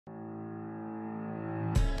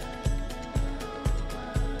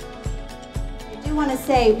do want to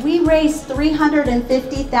say we raised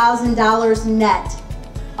 $350,000 net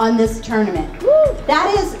on this tournament. Woo!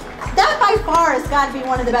 That by far has got to be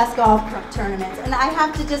one of the best golf tournaments. And I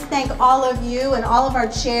have to just thank all of you and all of our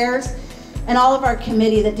chairs and all of our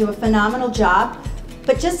committee that do a phenomenal job.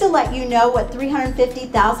 But just to let you know what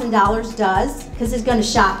 $350,000 does, because it's going to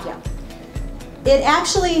shock you. It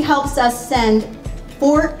actually helps us send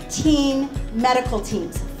 14 medical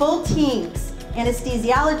teams, full teams,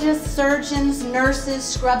 anesthesiologists, surgeons, nurses,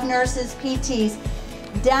 scrub nurses, PTs,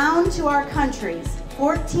 down to our countries,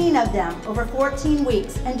 14 of them over 14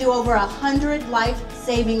 weeks, and do over 100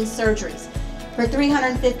 life-saving surgeries for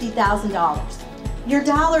 $350,000. Your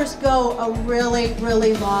dollars go a really,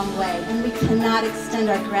 really long way, and we cannot extend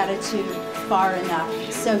our gratitude far enough.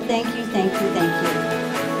 So thank you, thank you, thank you.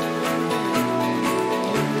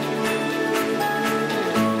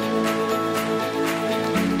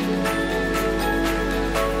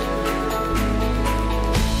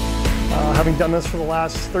 Having done this for the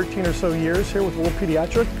last 13 or so years here with World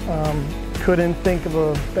Pediatric, couldn't think of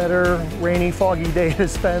a better rainy, foggy day to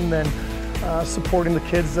spend than supporting the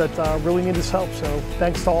kids that really need this help. So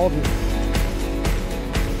thanks to all of you.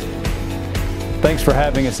 Thanks for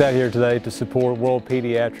having us out here today to support World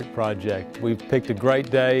Pediatric Project. We've picked a great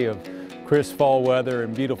day of crisp fall weather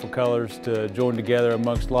and beautiful colors to join together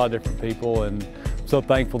amongst a lot of different people, and I'm so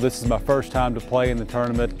thankful. This is my first time to play in the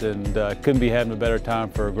tournament, and couldn't be having a better time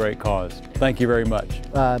for a great cause. Thank you very much.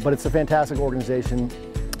 But it's a fantastic organization,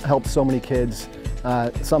 helps so many kids,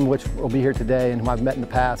 some of which will be here today and whom I've met in the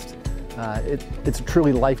past. It's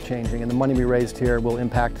truly life-changing, and the money we raised here will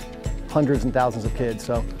impact hundreds and thousands of kids.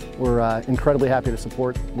 So we're incredibly happy to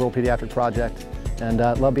support World Pediatric Project, and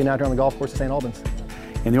love being out here on the golf course at St. Albans.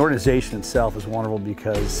 And the organization itself is wonderful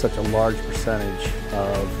because such a large percentage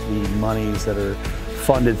of the monies that are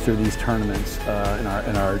funded through these tournaments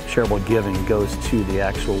in our charitable giving goes to the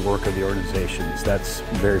actual work of the organizations. That's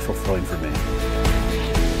very fulfilling for me.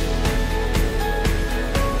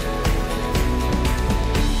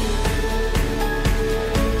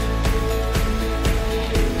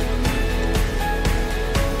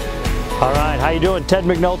 All right, how you doing? Ted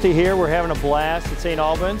McNulty here. We're having a blast at St.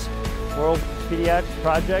 Albans, World Pediatric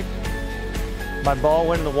Project. My ball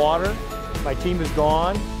went in the water. My team is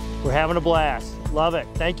gone. We're having a blast. Love it.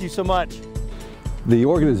 Thank you so much. The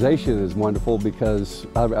organization is wonderful because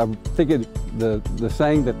I'm thinking the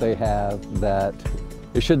saying that they have that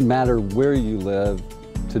it shouldn't matter where you live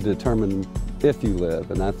to determine if you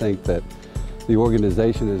live. And I think that the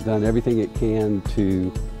organization has done everything it can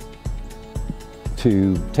to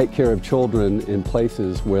take care of children in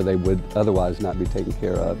places where they would otherwise not be taken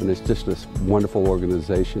care of. And it's just this wonderful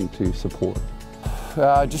organization to support.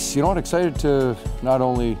 Just, you know what, excited to not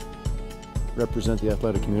only represent the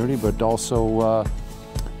athletic community, but also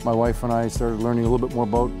my wife and I started learning a little bit more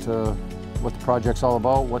about what the project's all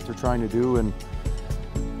about, what they're trying to do, and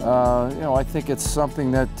you know, I think it's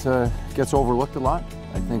something that gets overlooked a lot.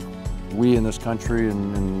 I think we in this country,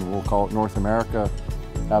 and we'll call it North America,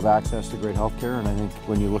 have access to great health care, and I think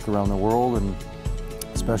when you look around the world, and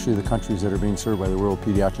especially the countries that are being served by the World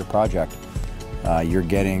Pediatric Project, you're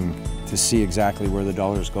getting to see exactly where the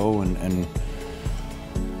dollars go, and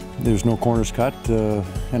there's no corners cut,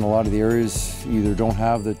 and a lot of the areas either don't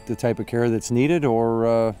have the type of care that's needed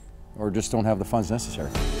or just don't have the funds necessary.